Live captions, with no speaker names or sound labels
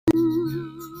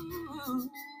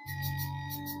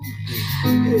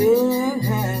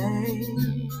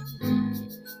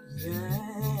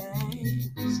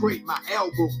Scrape my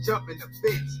elbow, jump in the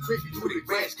fence, creepy through the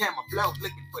grass, camouflage,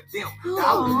 looking for them.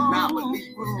 Doubters,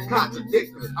 non-believers,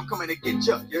 contradictors. I'm coming to get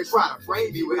you. You try to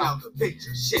frame me without the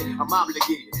picture. Shit, I'm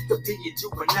obligated to be a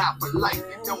juvenile for life.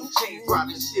 It don't change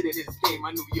driving shit in this game.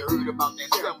 I knew you heard about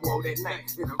that Stonewall that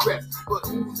night in the rest. But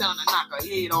who's down to knock a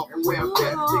head off and wear a vest?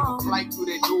 Take a flight through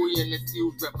that door and let's see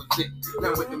who's represent.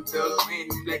 Now with them thugs, man,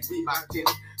 them black Reebok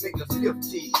tennis, niggas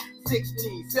 15.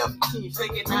 16, 17,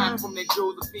 taking 9 from that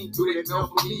Josephine to that girl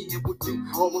for me and would do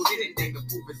almost anything to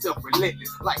prove itself relentless.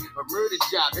 Like a murder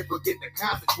job and forget the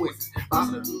consequences.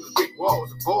 Bouncing through the brick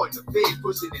walls, avoiding the feds,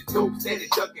 pushing his dope, standing,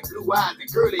 ducking blue eyes and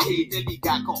curly head till he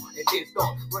got caught and then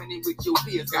start running with your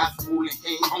fears. Got school and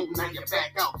came home, now you're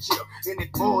back out chill. And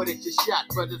that boy that you shot,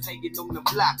 brothers hanging on the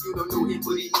block. You don't know him,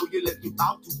 but he know you look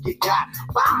about to get got.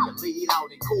 Fire laid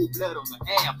out in cold blood on the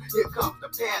air. Here comes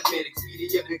the paramedics,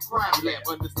 media and crime lab.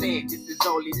 Understand this is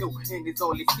all he knew and it's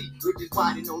all he see. We're just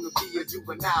riding on to be a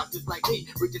juvenile just like me.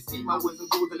 We just see my wisdom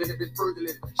goes a little bit further, a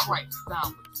little bit straight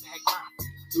down with the tag line.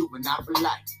 Juvenile for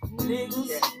life. Niggas,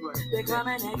 they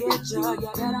coming to get you. You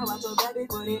better watch your baby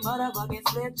for the motherfucking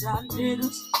split ya.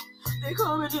 Niggas, they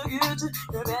coming to get you.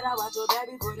 You better watch your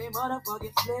baby for the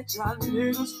motherfucking split ya.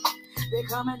 Niggas, they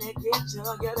coming to get you.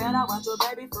 You better watch your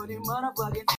baby for the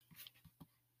motherfucking.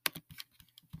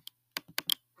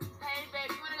 Hey,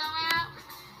 baby, you wanna go out?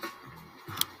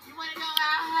 You wanna go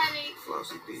out, honey?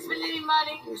 Flossy B. Spend any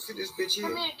money? You see this bitch here?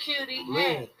 Come here, cutie. Man,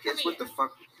 Hey, come guess here. what the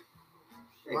fuck?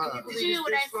 Wow. Did you hear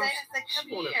what I said? I said, come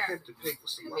She wanna here. pimp the pig for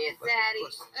some Come here, motherfucking daddy.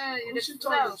 pussy. You're What you the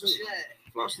talking so to? good.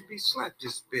 Flossy B, slap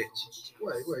this bitch.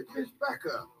 Wait, bitch, back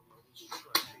up. She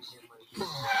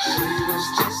was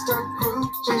just a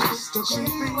groupie.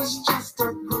 She was just a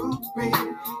groupie.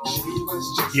 She was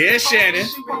just Yeah, Shannon.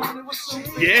 She wanted was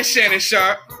something. Yeah, Shannon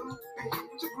Sharpe.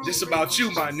 This about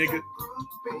you, my nigga.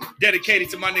 Dedicated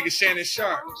to my nigga Shannon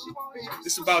Sharpe.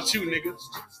 This about you, nigga.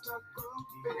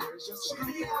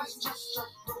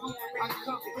 I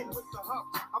come in with the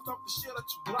hump. I thump the shit at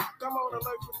your block. I'm on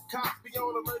alert for the cops. Be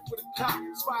on alert for the cop.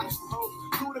 Spotted some hoes.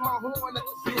 Tooting my horn at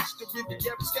the bitch. The river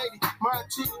Gary Skady. My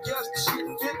ticket, yes, the shit.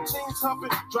 15's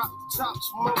humping. Drop the top.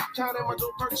 Some more. Counting my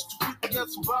dope purchase. 250. Get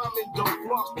some bombing. Dope.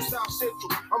 Lost me South Central.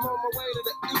 I'm on my way to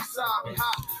the east side. Be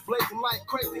hot. Blazing like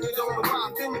crazy. And don't know why.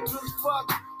 Feeling good as fuck.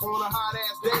 On a hot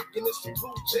ass day. And it's the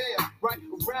blue jam. Right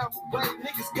around the way.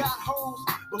 Niggas got hoes.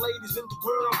 The ladies in the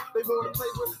world. They wanna play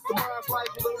with the minds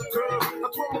like a little girl. I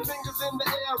twirl my fingers in the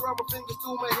air, rub my fingers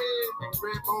through my head.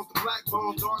 Red bones to black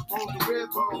bones, dark bones to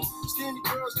red bones. Skinny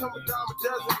girls come a dime a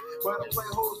dozen, but I play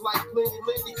hoes like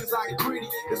plenty, cause I get greedy.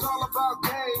 It's all about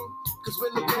game, cause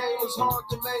when the game is hard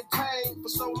to maintain for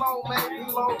so long, man.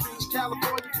 From Long Beach,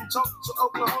 California, from Tulsa to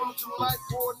Oklahoma to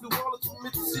Lightport, New Orleans to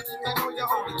Mississippi. They know you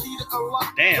hold the key to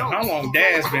unlock. Damn, how long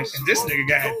Daz been? This nigga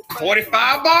got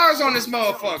 45 bars on this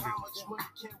motherfucker.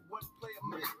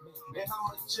 And how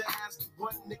much jazz can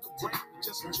one nigga break?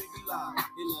 Just jiggle live,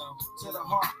 you know. To the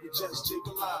heart, you just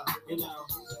jiggle live, you know.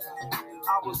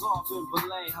 I was off in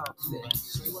Vallejo.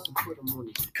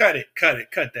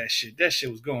 Cut that shit. That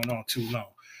shit was going on too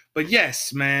long. But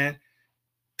yes, man,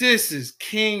 this is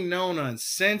Kingknown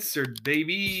Uncensored,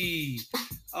 baby.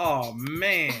 Oh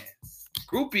man,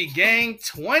 Groupie Gang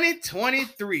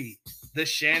 2023, the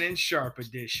Shannon Sharpe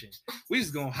edition. We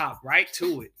just gonna hop right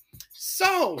to it.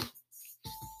 So,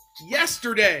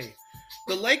 yesterday,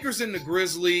 the Lakers and the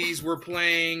Grizzlies were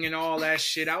playing and all that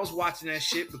shit. I was watching that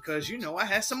shit because, you know, I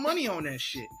had some money on that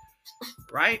shit,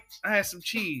 right? I had some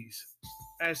cheese.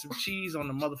 I had some cheese on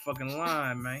the motherfucking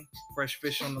line, man. Fresh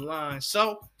fish on the line.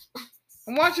 So,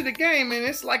 I'm watching the game and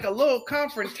it's like a little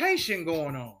confrontation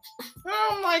going on. And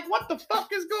I'm like, what the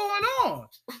fuck is going on?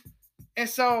 And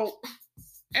so,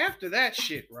 after that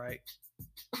shit, right?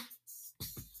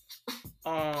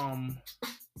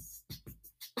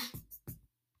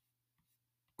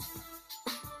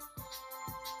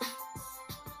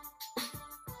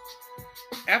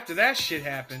 After that shit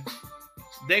happened,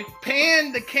 they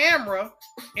panned the camera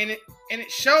and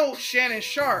it showed Shannon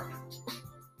Sharpe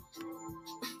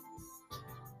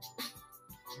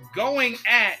going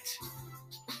at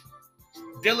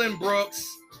Dillon Brooks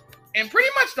and pretty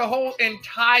much the whole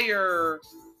entire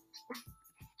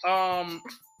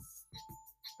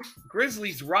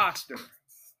Grizzlies roster.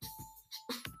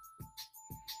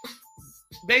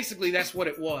 Basically, that's what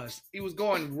it was. He was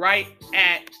going right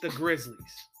at the Grizzlies.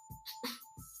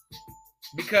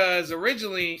 Because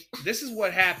originally, this is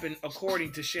what happened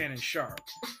according to Shannon Sharpe,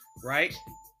 right?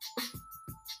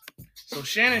 So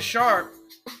Shannon Sharpe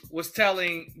was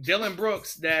telling Dillon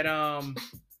Brooks that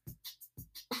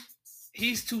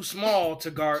he's too small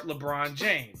to guard LeBron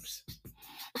James.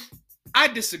 I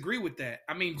disagree with that.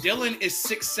 I mean, Dylan is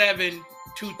 6'7",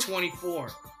 224,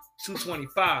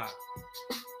 225.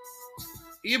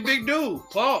 He a big dude.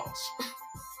 Pause.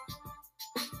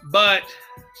 But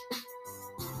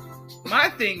my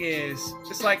thing is,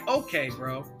 it's like, okay,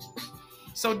 bro.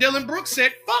 So Dylan Brooks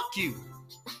said, fuck you.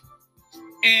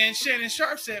 And Shannon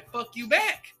Sharpe said, fuck you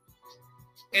back.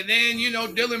 And then, you know,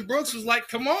 Dylan Brooks was like,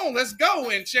 come on, let's go.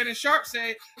 And Shannon Sharpe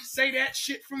said, say that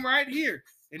shit from right here.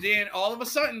 And then all of a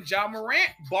sudden, Ja Morant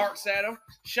barks at him,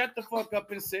 shut the fuck up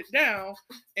and sit down.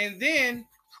 And then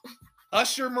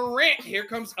Usher Morant, here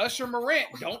comes Usher Morant.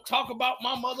 Don't talk about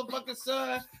my motherfucking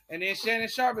son. And then Shannon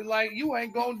Sharpe is like, you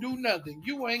ain't gonna do nothing.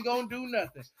 You ain't gonna do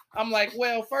nothing. I'm like,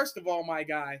 well, first of all, my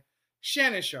guy,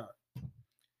 Shannon Sharpe,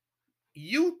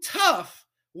 you tough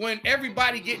when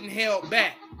everybody getting held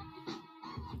back.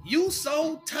 You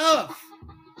so tough.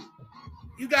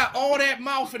 You got all that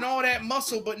mouth and all that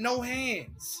muscle, but no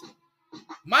hands.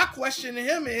 My question to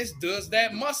him is, does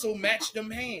that muscle match them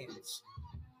hands?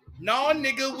 No,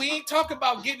 nigga, we ain't talking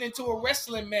about getting into a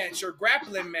wrestling match or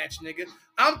grappling match, nigga.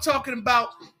 I'm talking about,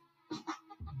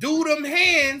 do them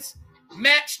hands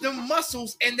match them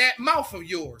muscles and that mouth of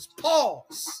yours?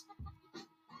 Pause.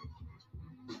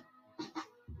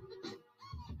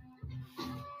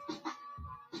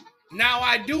 Now,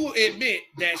 I do admit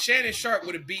that Shannon Sharpe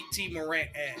would have beat T. Morant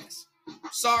ass.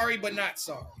 Sorry, but not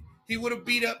sorry. He would have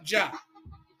beat up Ja.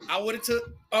 I would have took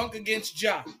Unk against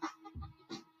Ja.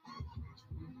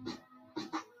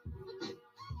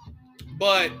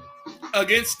 But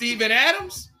against Steven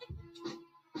Adams,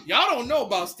 y'all don't know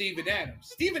about Steven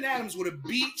Adams. Steven Adams would have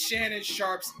beat Shannon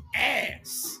Sharpe's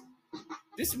ass.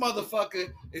 This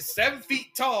motherfucker is 7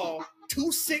 feet tall,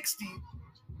 260,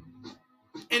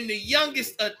 and the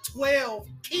youngest of 12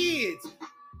 kids.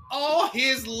 All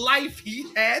his life he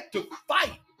had to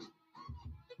fight.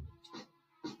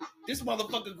 This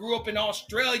motherfucker grew up in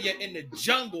Australia in the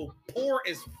jungle, poor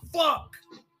as fuck.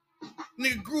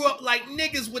 Nigga grew up like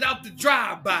niggas without the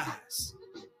drive-bys.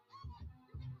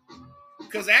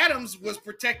 Because Adams was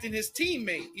protecting his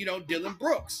teammate, you know, Dylan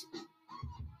Brooks.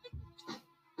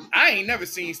 I ain't never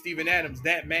seen Steven Adams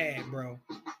that mad, bro.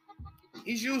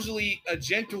 He's usually a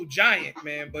gentle giant,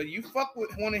 man, but you fuck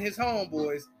with one of his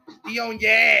homeboys, he on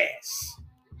your ass.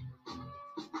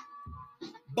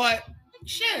 But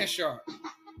Shannon Sharpe,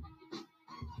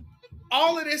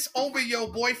 all of this over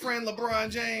your boyfriend LeBron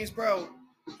James, bro.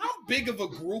 How big of a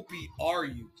groupie are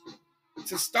you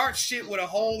to start shit with a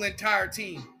whole entire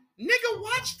team? Nigga,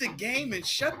 watch the game and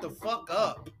shut the fuck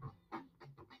up.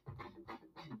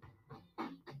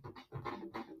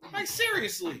 Like,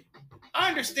 seriously. I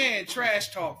understand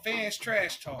trash talk, fans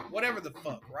trash talk, whatever the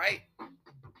fuck, right?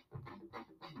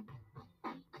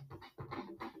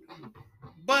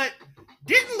 But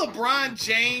didn't LeBron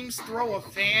James throw a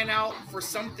fan out for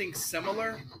something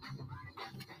similar?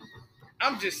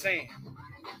 I'm just saying.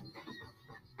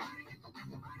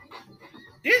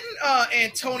 Didn't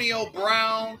Antonio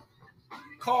Brown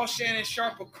call Shannon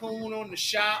Sharpe a coon on the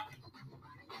shop?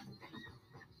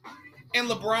 And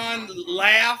LeBron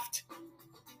laughed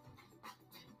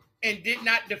and did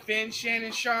not defend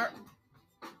Shannon Sharpe?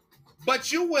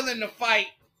 But you willing to fight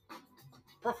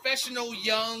professional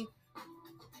young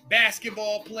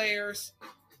basketball players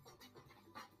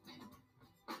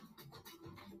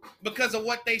because of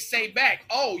what they say back.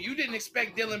 Oh, you didn't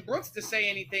expect Dylan Brooks to say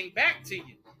anything back to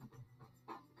you.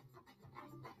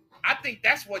 I think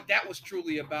that's what that was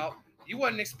truly about. You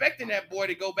wasn't expecting that boy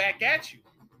to go back at you.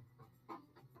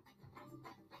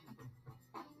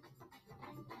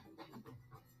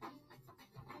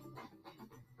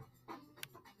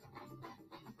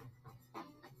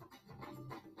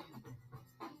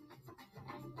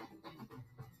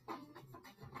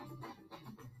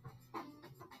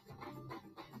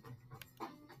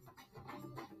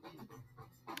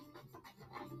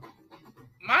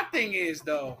 My thing is,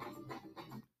 though,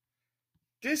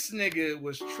 this nigga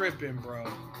was tripping, bro.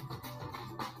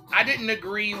 I didn't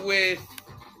agree with,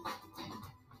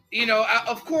 you know,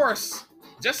 of course,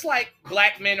 just like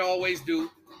black men always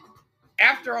do,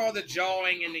 after all the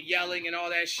jawing and the yelling and all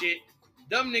that shit,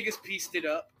 them niggas pieced it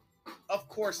up. Of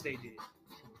course they did.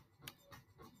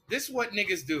 This is what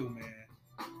niggas do, man.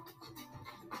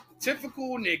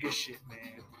 Typical nigga shit, man.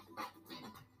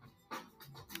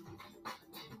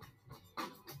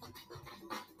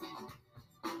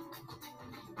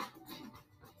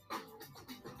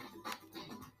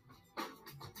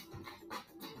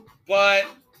 But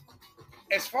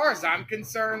as far as I'm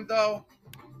concerned, though,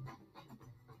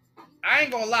 I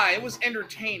ain't gonna lie, it was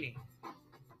entertaining.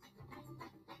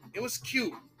 It was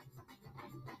cute.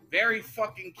 Very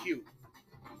fucking cute.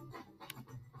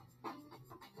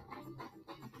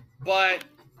 But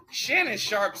Shannon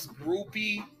Sharpe's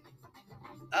groupie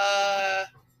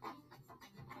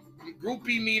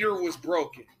meter was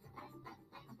broken.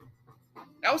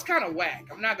 That was kind of whack.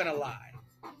 I'm not gonna lie.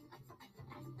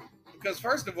 Because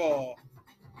first of all,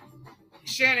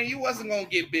 Shannon, you wasn't gonna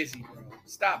get busy, bro.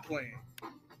 Stop playing.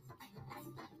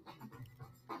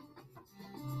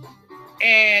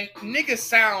 And niggas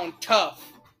sound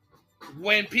tough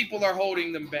when people are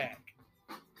holding them back.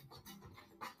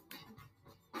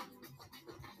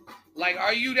 Like,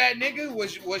 are you that nigga?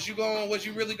 Was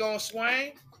you really gonna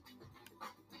swing?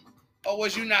 Or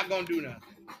was you not gonna do nothing?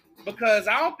 Because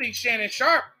I don't think Shannon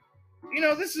Sharpe,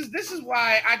 this is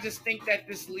why I just think that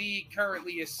this league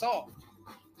currently is soft.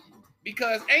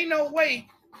 Because ain't no way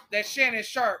that Shannon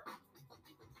Sharpe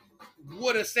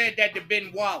would have said that to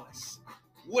Ben Wallace.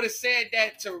 Would have said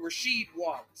that to Rasheed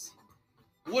Wallace.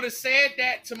 Would have said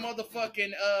that to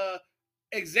motherfucking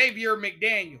Xavier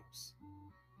McDaniels.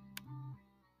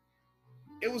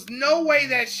 It was no way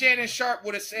that Shannon Sharpe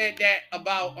would have said that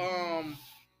about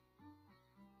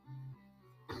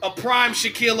a prime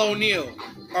Shaquille O'Neal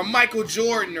or Michael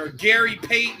Jordan or Gary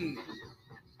Payton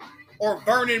or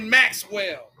Vernon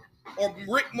Maxwell or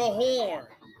Rick Mahorn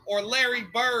or Larry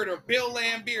Bird or Bill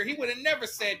Laimbeer. He would have never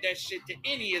said that shit to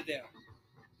any of them,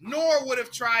 nor would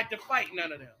have tried to fight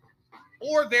none of them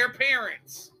or their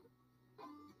parents.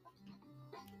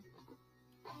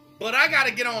 But I got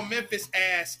to get on Memphis'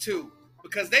 ass too,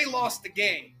 because they lost the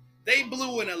game. They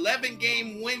blew an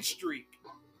 11-game win streak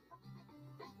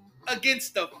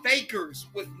against the Fakers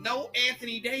with no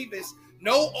Anthony Davis,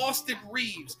 no Austin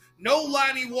Reeves, no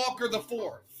Lonnie Walker IV.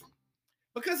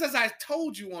 Because as I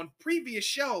told you on previous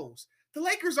shows, the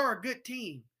Lakers are a good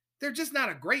team. They're just not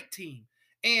a great team.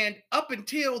 And up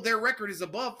until their record is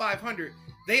above 500,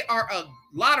 they are a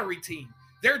lottery team.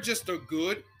 They're just a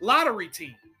good lottery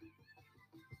team.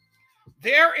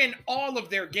 They're in all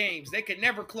of their games. They can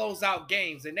never close out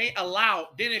games. And they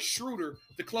allowed Dennis Schroeder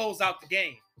to close out the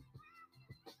game.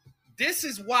 This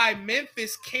is why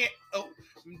Memphis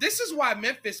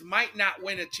might not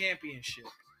win a championship.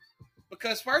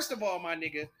 Because first of all, my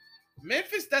nigga,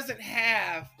 Memphis doesn't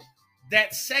have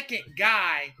that second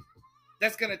guy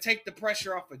that's going to take the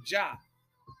pressure off of Ja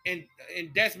and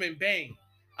Desmond Bane.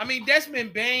 I mean,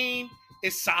 Desmond Bane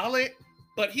is solid,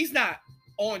 but he's not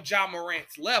on Ja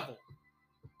Morant's level.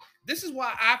 This is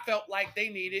why I felt like they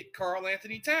needed Karl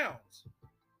Anthony Towns.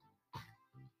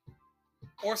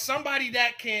 Or somebody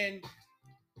that can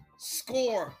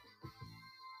score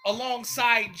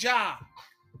alongside Ja.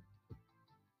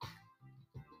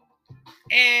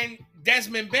 And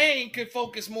Desmond Bane could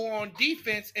focus more on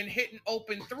defense and hitting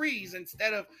open threes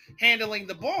instead of handling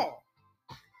the ball.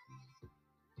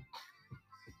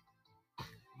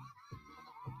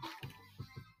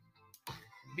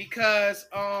 Because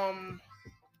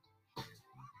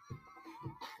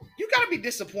you got to be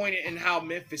disappointed in how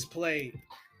Memphis played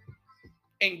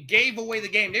and gave away the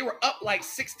game. They were up like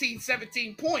 16,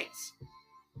 17 points.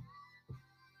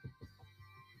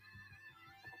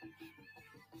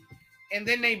 And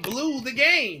then they blew the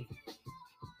game.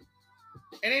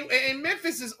 And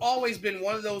Memphis has always been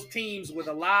one of those teams with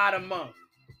a lot of mouth.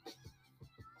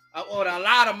 Or a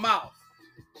lot of mouth.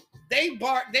 They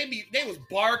was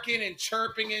barking and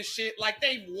chirping and shit like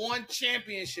they've won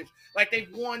championships, like they've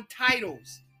won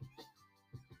titles.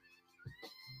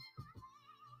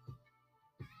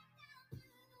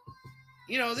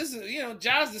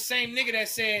 Ja's the same nigga that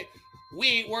said, we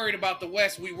ain't worried about the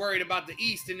West, we worried about the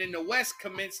East. And then the West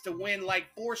commenced to win like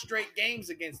 4 straight games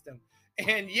against them.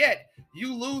 And yet,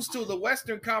 you lose to the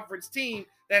Western Conference team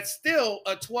that's still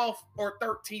a 12th or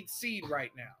 13th seed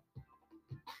right now.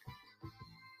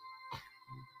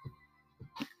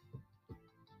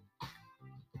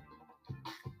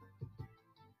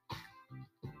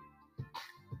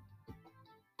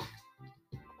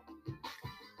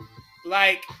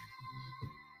 Like,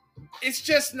 it's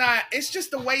just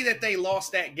the way that they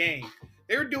lost that game.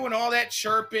 They were doing all that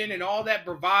chirping and all that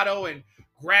bravado and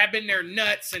grabbing their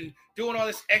nuts and doing all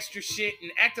this extra shit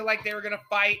and acting like they were going to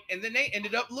fight. And then they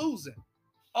ended up losing.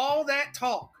 All that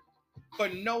talk for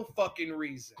no fucking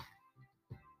reason.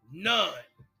 None.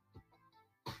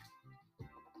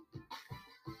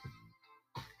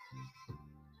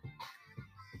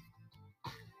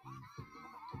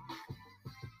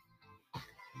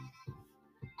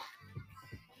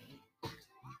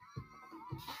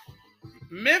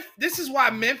 This is why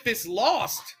Memphis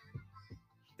lost.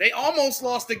 They almost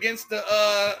lost against the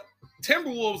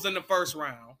Timberwolves in the first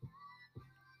round.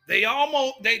 They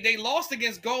lost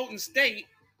against Golden State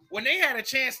when they had a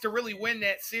chance to really win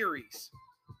that series.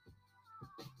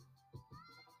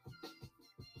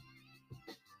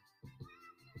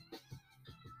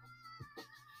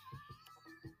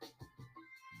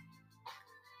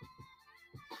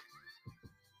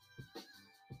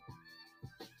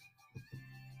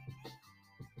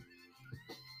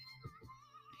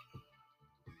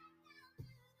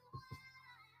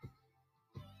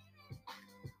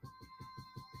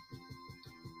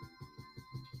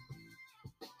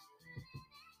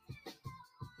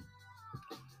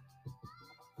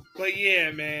 But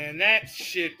yeah, man, that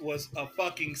shit was a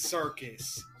fucking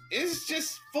circus. It's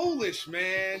just foolish,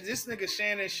 man. This nigga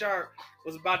Shannon Sharpe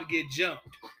was about to get jumped.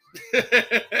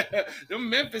 Them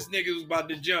Memphis niggas was about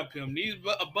to jump him. These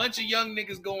a bunch of young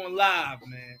niggas going live,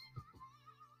 man.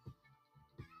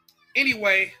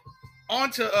 Anyway, on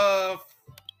to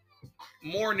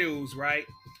more news, right?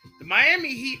 The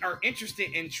Miami Heat are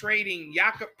interested in trading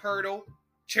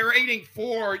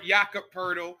for Jakob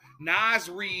Poeltl, Naz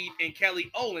Reid, and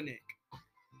Kelly Olynyk.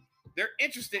 They're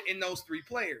interested in those three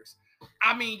players.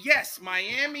 I mean, yes,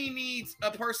 Miami needs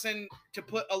a person to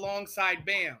put alongside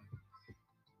Bam,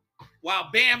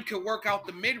 while Bam could work out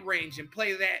the mid-range and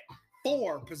play that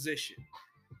 4 position.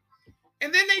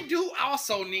 And then they do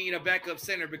also need a backup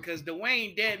center because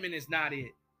Dwayne Dedmon is not it.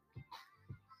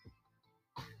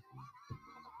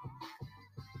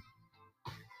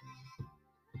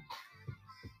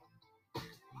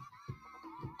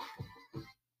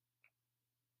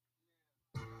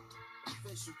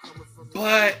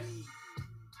 But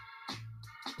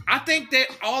I think that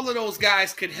all of those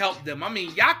guys could help them. I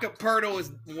mean, Jakob Poeltl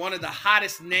is one of the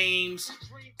hottest names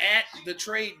at the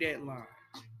trade deadline.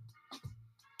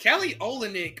 Kelly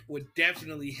Olynyk would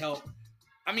definitely help.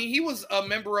 I mean, he was a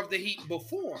member of the Heat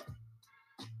before.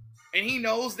 And he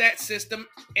knows that system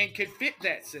and could fit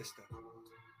that system.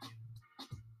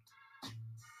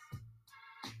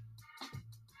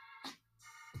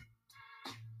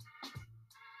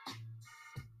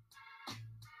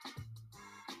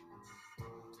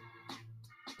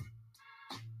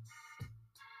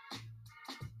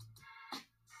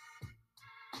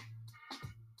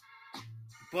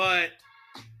 But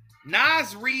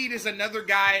Naz Reid is another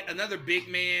guy, another big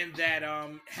man that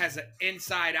has an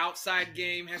inside-outside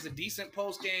game, has a decent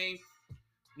post game,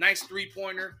 nice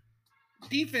three-pointer.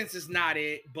 Defense is not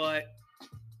it, but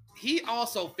he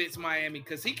also fits Miami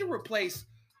because he can replace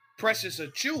Precious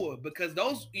Achiuwa because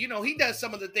those, you know, he does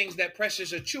some of the things that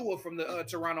Precious Achiuwa from the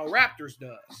Toronto Raptors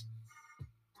does.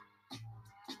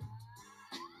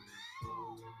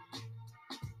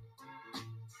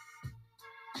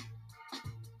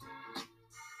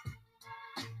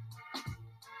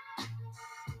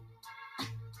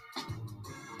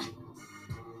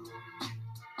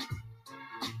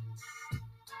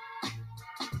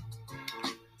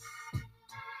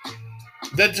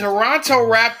 The Toronto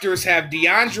Raptors have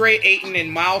DeAndre Ayton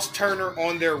and Miles Turner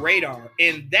on their radar,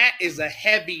 and that is a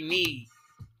heavy need.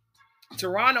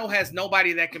 Toronto has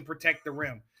nobody that can protect the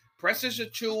rim. Precious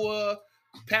Achiuwa,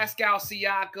 Pascal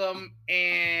Siakam,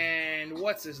 and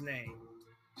what's his name?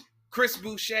 Chris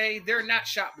Boucher, they're not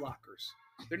shot blockers.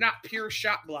 They're not pure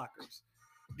shot blockers.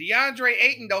 DeAndre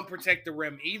Ayton don't protect the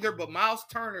rim either, but Miles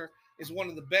Turner is one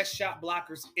of the best shot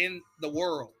blockers in the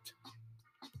world.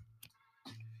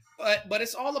 But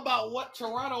it's all about what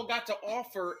Toronto got to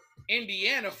offer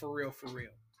Indiana for real, for real.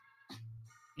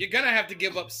 You're going to have to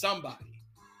give up somebody.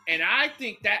 And I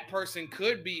think that person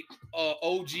could be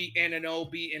OG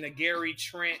Anunoby and a Gary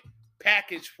Trent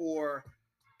package for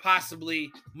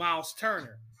possibly Miles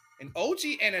Turner. And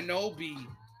OG Anunoby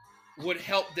would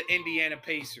help the Indiana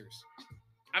Pacers.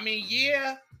 I mean,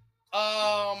 yeah,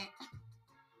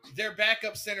 their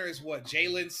backup center is what?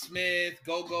 Jalen Smith,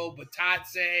 Gogo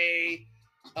Batadze,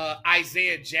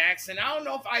 Isaiah Jackson. I don't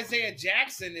know if Isaiah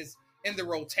Jackson is in the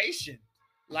rotation.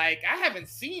 Like, I haven't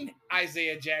seen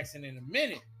Isaiah Jackson in a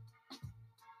minute.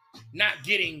 Not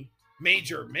getting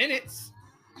major minutes.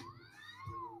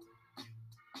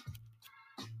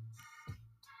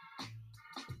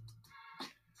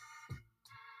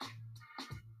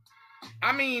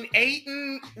 I mean,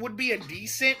 Ayton would be a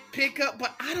decent pickup,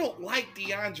 but I don't like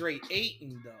DeAndre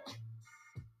Ayton, though.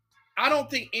 I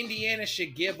don't think Indiana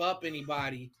should give up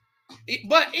anybody.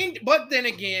 But then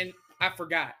again, I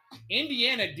forgot.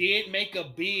 Indiana did make a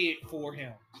bid for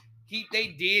him. They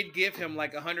did give him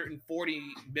like $140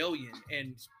 million,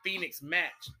 and Phoenix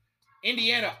matched.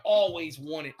 Indiana always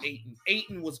wanted Ayton.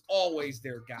 Ayton was always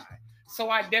their guy.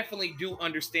 So I definitely do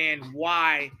understand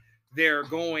why they're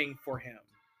going for him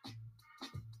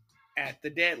at the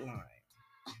deadline.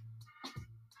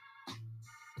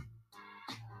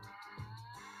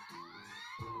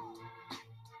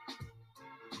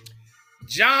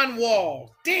 John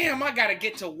Wall. Damn, I got to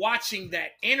get to watching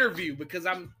that interview because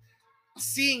I'm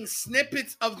seeing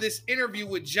snippets of this interview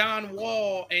with John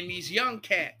Wall and these young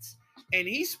cats. And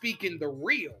he's speaking the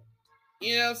real.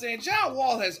 You know what I'm saying? John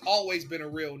Wall has always been a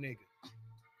real nigga.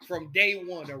 From day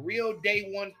one. A real day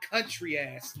one country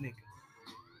ass nigga.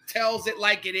 Tells it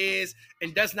like it is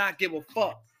and does not give a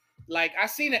fuck. Like, I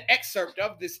seen an excerpt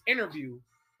of this interview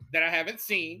that I haven't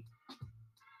seen.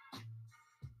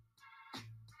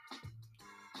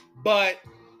 But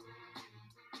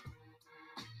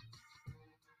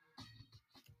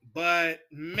But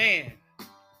man,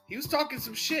 he was talking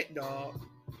some shit, dog.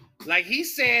 Like he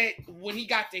said when he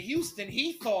got to Houston,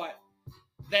 he thought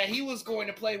that he was going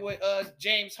to play with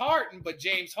James Harden, but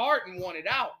James Harden wanted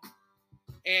out.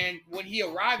 And when he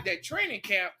arrived at training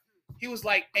camp, he was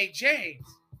like, "Hey, James,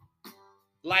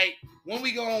 like, when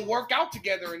we gonna work out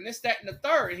together and this, that, and the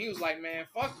third?" And he was like, "Man,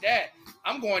 fuck that.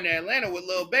 I'm going to Atlanta with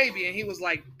Lil Baby." And he was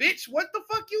like, "Bitch, what the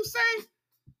fuck you say?"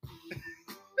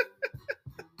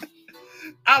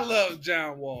 I love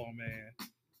John Wall, man.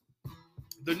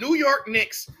 The New York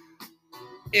Knicks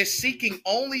is seeking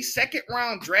only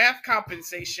second-round draft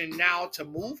compensation now to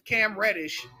move Cam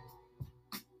Reddish,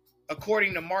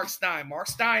 according to Mark Stein. Mark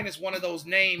Stein is one of those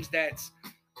names that's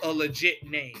a legit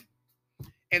name.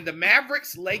 And the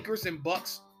Mavericks, Lakers, and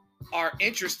Bucks are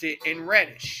interested in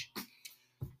Reddish.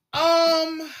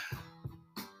 I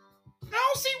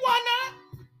don't see why not.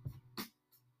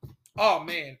 Oh,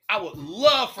 man, I would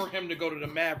love for him to go to the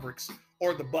Mavericks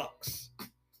or the Bucks.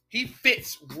 He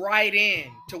fits right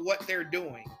in to what they're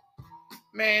doing.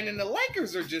 Man, and the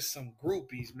Lakers are just some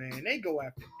groupies, man. They go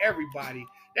after everybody.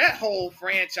 That whole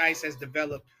franchise has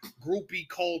developed groupie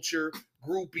culture,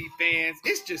 groupie fans.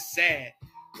 It's just sad.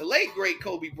 The late, great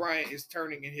Kobe Bryant is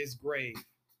turning in his grave.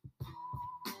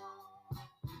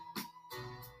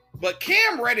 But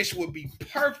Cam Reddish would be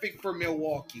perfect for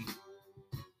Milwaukee.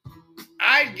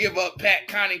 I'd give up Pat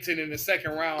Connaughton in the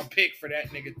second round pick for that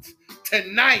nigga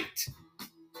tonight.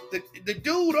 The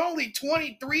dude only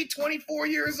 23, 24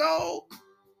 years old.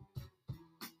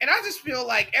 And I just feel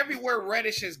like everywhere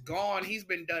Reddish has gone, he's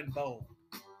been done bold.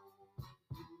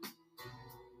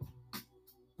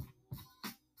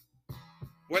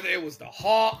 Whether it was the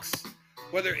Hawks,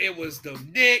 whether it was the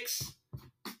Knicks.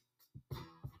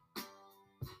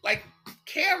 Like,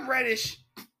 Cam Reddish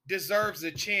deserves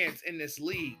a chance in this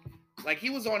league. Like, he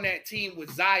was on that team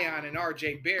with Zion and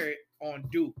RJ Barrett on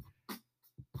Duke.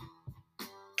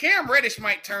 Cam Reddish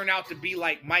might turn out to be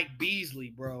like Mike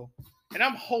Beasley, bro. And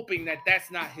I'm hoping that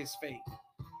that's not his fate.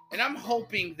 And I'm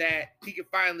hoping that he can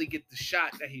finally get the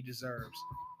shot that he deserves.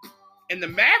 And the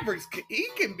Mavericks, he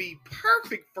can be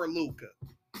perfect for Luka.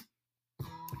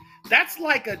 That's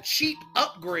like a cheap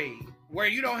upgrade where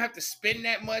you don't have to spend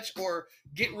that much or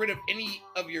get rid of any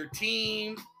of your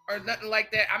team or nothing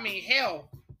like that. I mean, hell,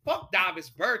 fuck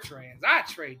Davis Bertans. I'd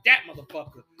trade that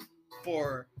motherfucker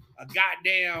for a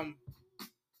goddamn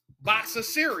box of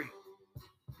cereal.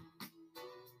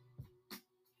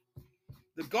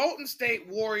 The Golden State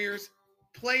Warriors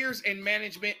players and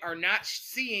management are not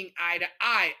seeing eye to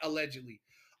eye, allegedly.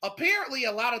 Apparently,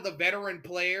 a lot of the veteran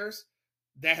players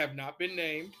that have not been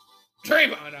named,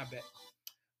 Draymond, I bet,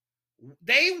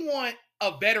 they want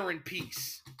a veteran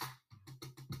piece.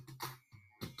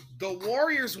 The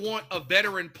Warriors want a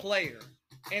veteran player,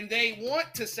 and they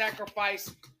want to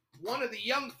sacrifice one of the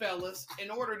young fellas in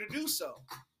order to do so.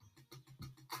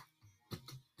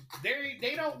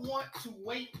 They don't want to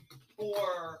wait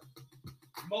for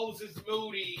Moses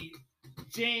Moody,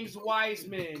 James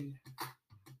Wiseman,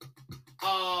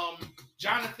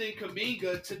 Jonathan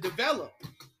Kuminga to develop.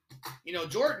 You know,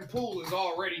 Jordan Poole is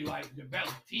already like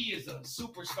developed. He is a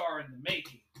superstar in the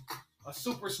making, a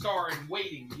superstar in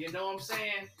waiting. You know what I'm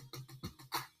saying?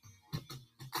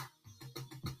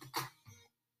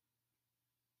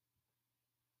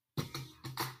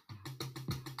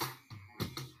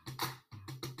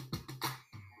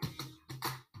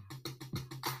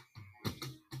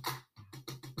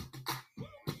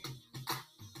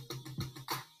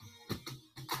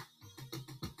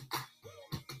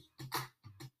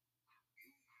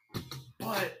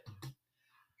 But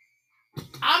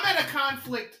I'm at a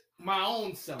conflict my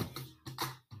own self.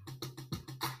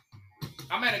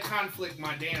 I'm at a conflict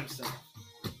my damn self.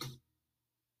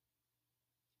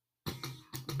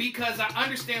 Because I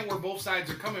understand where both sides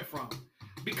are coming from.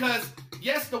 Because,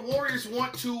 yes, the Warriors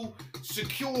want to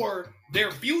secure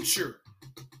their future.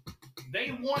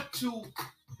 They want to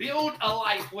build a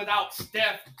life without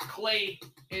Steph, Clay,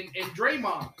 and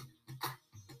Draymond.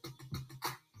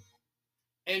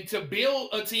 And to build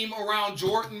a team around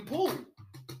Jordan Poole.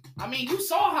 I mean, you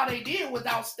saw how they did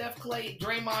without Steph, Clay,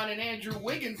 Draymond, and Andrew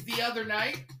Wiggins the other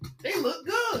night. They look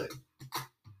good.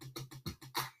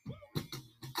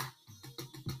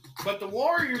 But the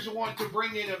Warriors want to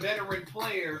bring in a veteran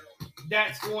player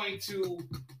that's going to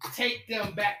take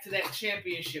them back to that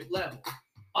championship level.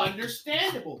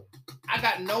 Understandable. I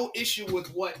got no issue with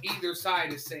what either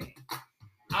side is saying.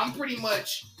 I'm pretty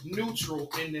much neutral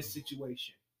in this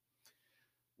situation.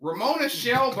 Ramona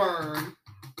Shelburne,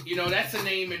 you know, that's a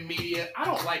name in media. I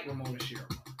don't like Ramona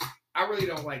Shelburne. I really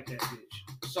don't like that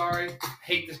bitch. Sorry,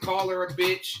 hate to call her a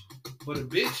bitch, but a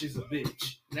bitch is a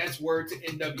bitch. And that's word to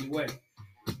NWA.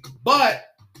 But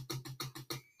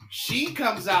she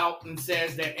comes out and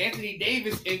says that Anthony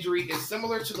Davis' injury is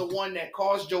similar to the one that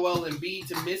caused Joel Embiid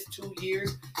to miss 2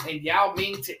 years and Yao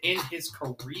Ming to end his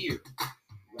career.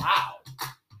 Wow.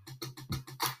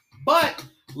 But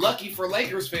lucky for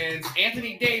Lakers fans,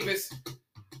 Anthony Davis,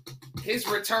 his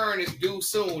return is due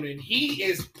soon, and he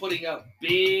is putting up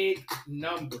big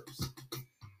numbers.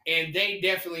 And they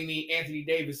definitely need Anthony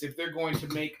Davis if they're going to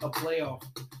make a playoff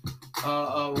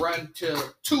run to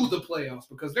the playoffs,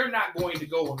 because they're not going to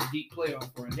go on a deep playoff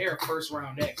run. They're a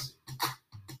first-round exit.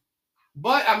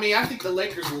 But, I mean, I think the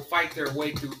Lakers will fight their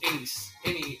way through any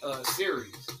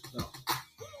series. So.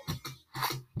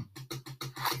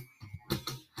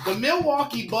 The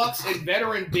Milwaukee Bucks and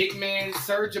veteran big man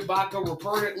Serge Ibaka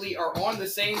reportedly are on the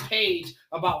same page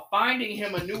about finding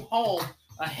him a new home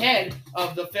ahead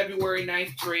of the February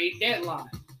 9th trade deadline.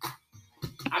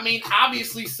 I mean,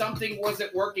 obviously something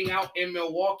wasn't working out in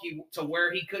Milwaukee to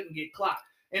where he couldn't get clocked.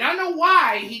 And I know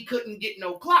why he couldn't get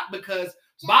no clock, because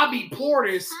Bobby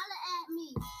Portis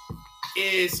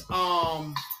is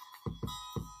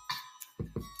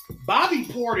Bobby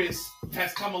Portis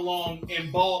has come along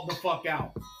and balled the fuck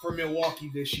out for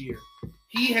Milwaukee this year.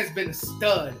 He has been a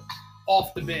stud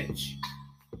off the bench.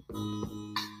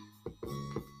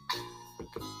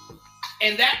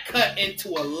 And that cut into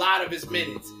a lot of his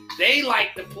minutes. They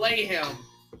like to play him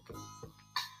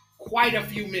quite a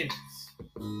few minutes.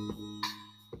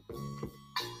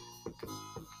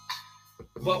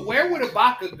 But where would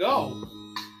Ibaka go?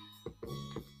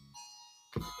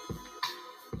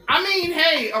 I mean,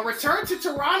 hey, a return to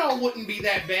Toronto wouldn't be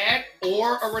that bad,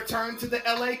 or a return to the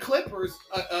LA Clippers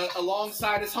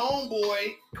alongside his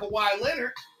homeboy, Kawhi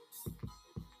Leonard.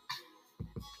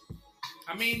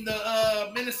 I mean,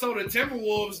 the Minnesota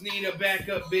Timberwolves need a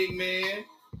backup big man.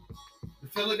 The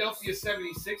Philadelphia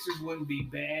 76ers wouldn't be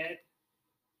bad.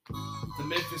 The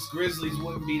Memphis Grizzlies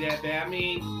wouldn't be that bad. I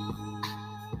mean,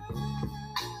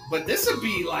 but this would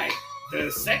be like the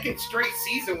second straight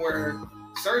season where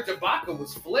Serge Ibaka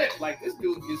was flipped. Like, this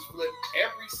dude gets flipped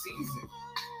every season.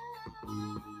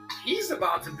 He's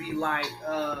about to be like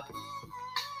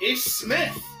Ish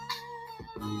Smith.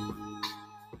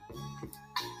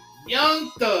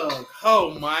 Young Thug.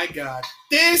 Oh my God.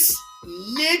 This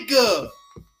nigga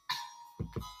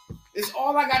is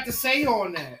all I got to say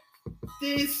on that.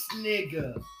 This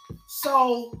nigga.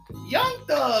 So, Young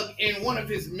Thug and one of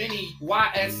his many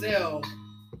YSL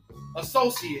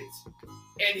associates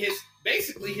and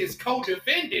his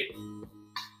co-defendant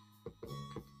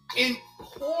in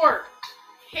court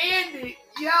handed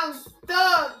Young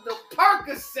Thug the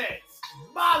Percocets,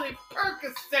 Molly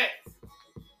Percocets,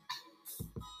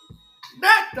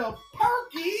 not the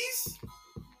Perkies.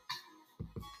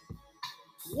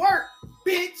 Work,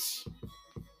 bitch.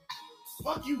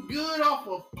 Fuck you good off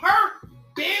of perk,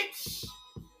 bitch.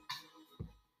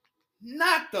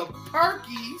 Not the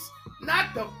Perkies,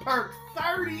 not the Perk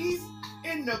 30s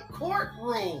in the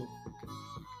courtroom.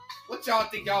 What y'all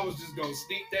think, y'all was just gonna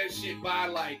sneak that shit by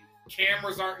like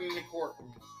cameras aren't in the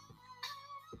courtroom?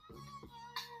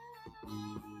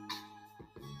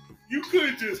 You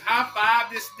could just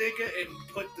high-five this nigga and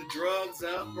put the drugs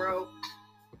up, bro.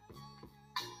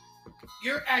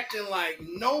 You're acting like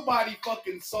nobody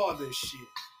fucking saw this shit.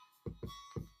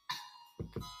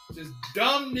 Just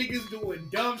dumb niggas doing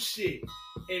dumb shit.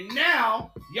 And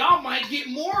now, y'all might get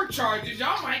more charges.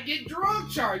 Y'all might get drug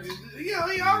charges. You know,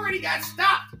 you already got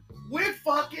stopped with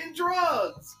fucking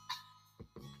drugs.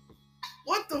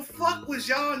 What the fuck was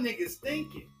y'all niggas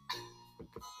thinking?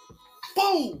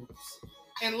 Fools.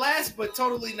 And last but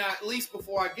totally not least,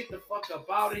 before I get the fuck up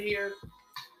out of here,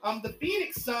 the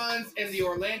Phoenix Suns and the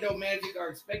Orlando Magic are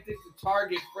expected to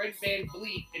target Fred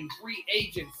VanVleet in free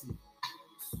agency.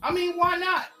 I mean, why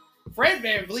not? Fred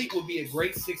VanVleet would be a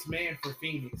great sixth man for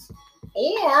Phoenix.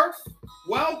 Or,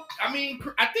 well, I mean,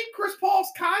 I think Chris Paul's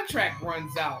contract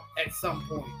runs out at some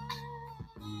point.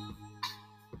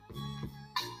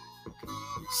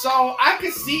 So I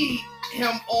could see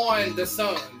him on the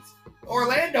Suns.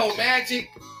 Orlando Magic,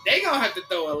 they gonna have to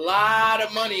throw a lot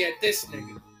of money at this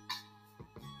nigga.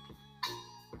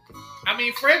 I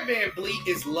mean, Fred VanVleet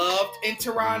is loved in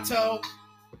Toronto,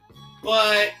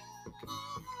 but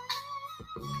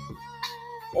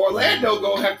Orlando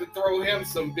gonna have to throw him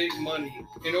some big money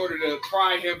in order to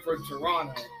pry him from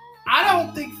Toronto. I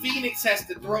don't think Phoenix has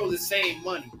to throw the same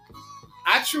money.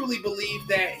 I truly believe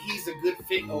that he's a good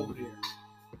fit over there.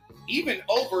 Even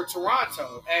over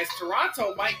Toronto, as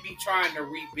Toronto might be trying to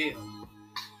rebuild.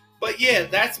 But yeah,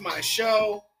 that's my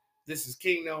show. This is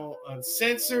Kingknown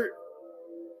Uncensored.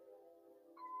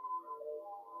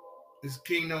 This is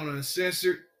Kingknown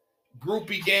Uncensored.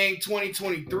 Groupie Gang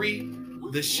 2023.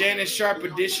 The Shannon Sharpe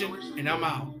edition, and I'm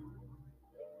out.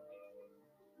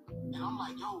 And I'm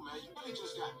like, yo, man, you really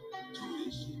just got to do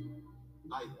this shit.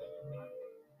 Like,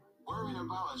 worrying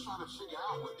about and trying to figure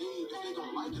out what if they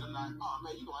gonna like it or not. Oh,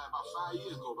 man, you gonna have about 5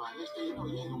 years go by. Next thing you know,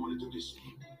 you ain't gonna want to do this shit.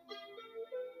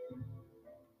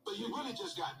 But you really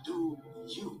just got to do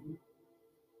you.